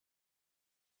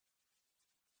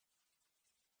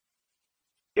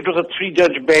It was a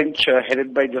three-judge bench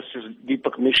headed by Justice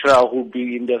Deepak Mishra, who will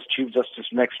be India's Chief Justice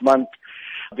next month.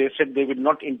 They said they will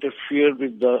not interfere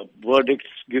with the verdicts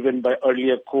given by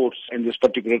earlier courts in this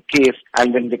particular case,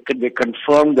 and then they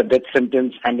confirmed the death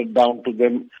sentence handed down to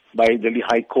them by Delhi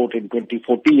High Court in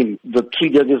 2014. The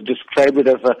three judges described it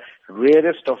as a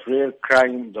rarest of rare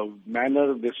crime, the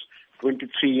manner this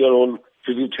 23-year-old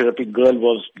physiotherapy girl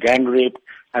was gang raped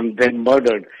and then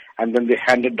murdered, and then they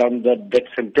handed down the death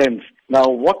sentence. Now,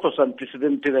 what was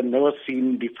unprecedented and never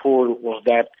seen before was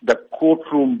that the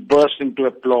courtroom burst into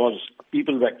applause.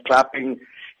 People were clapping,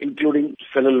 including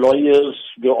fellow lawyers.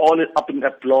 They were all up in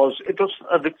applause. It was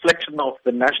a reflection of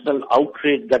the national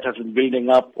outrage that has been building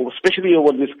up, especially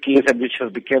over this case, and which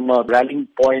has become a rallying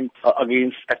point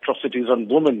against atrocities on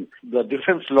women. The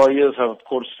defense lawyers have, of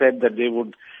course, said that they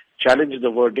would challenge the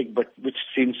verdict, but which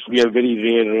seems to be a very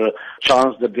rare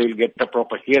chance that they will get a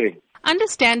proper hearing.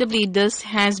 Understandably, this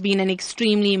has been an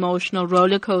extremely emotional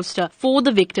roller coaster for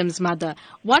the victim's mother.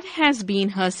 What has been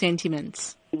her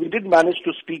sentiments? We did manage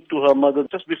to speak to her mother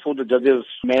just before the judges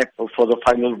met for the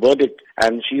final verdict,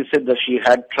 and she said that she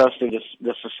had trust in the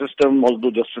justice system,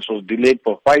 although justice was delayed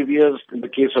for 5 years in the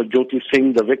case of Jyoti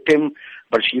Singh, the victim.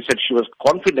 But she said she was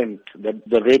confident that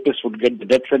the rapist would get the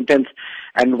death sentence.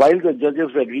 And while the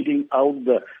judges were reading out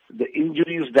the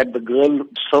injuries that the girl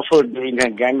suffered during her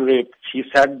gang rape, she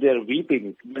sat there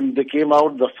weeping. When they came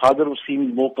out, the father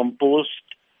seemed more composed.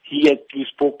 He actually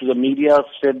spoke to the media,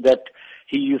 said that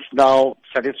he is now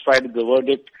satisfied with the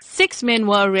verdict. 6 men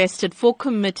were arrested for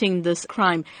committing this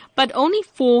crime, but only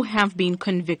 4 have been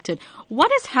convicted.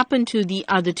 What has happened to the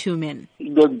other 2 men?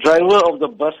 The driver of the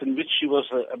bus in which she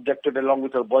was abducted along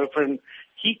with her boyfriend,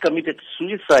 he committed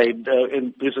suicide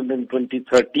in prison in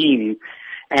 2013.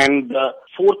 And the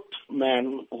 4th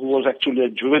man, who was actually a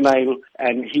juvenile,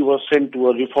 and he was sent to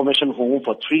a reformation home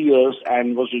for 3 years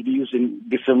and was released in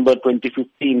December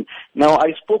 2015. Now,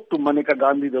 I spoke to Maneka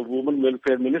Gandhi, the Women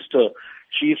Welfare Minister.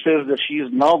 She says that she is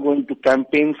now going to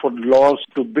campaign for laws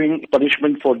to bring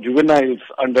punishment for juveniles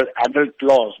under adult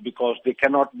laws because they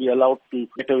cannot be allowed to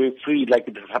get away free like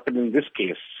it has happened in this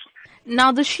case.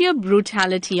 Now, the sheer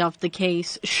brutality of the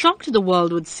case shocked the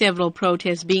world with several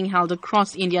protests being held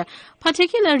across India,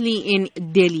 particularly in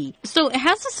Delhi. So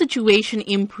has the situation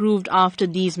improved after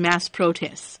these mass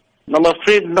protests? I'm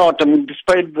afraid not. I mean,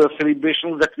 despite the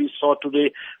celebrations that we saw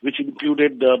today, which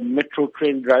included the metro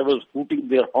train drivers hooting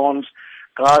their horns,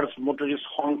 cars, motorists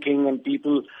honking, and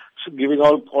people giving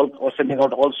out or sending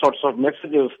out all sorts of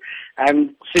messages.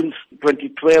 And since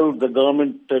 2012, the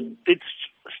government did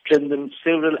strengthen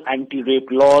several anti-rape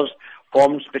laws,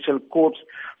 formed special courts,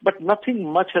 but nothing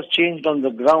much has changed on the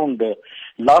ground.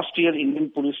 Last year, Indian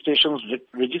police stations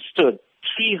registered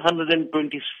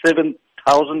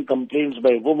 327,000 complaints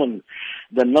by women.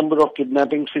 The number of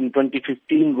kidnappings in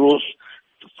 2015 rose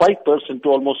 5% to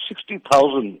almost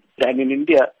 60,000. And in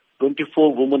India,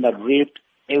 24 women are raped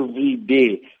every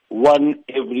day, 1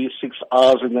 every 6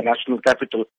 hours in the national capital.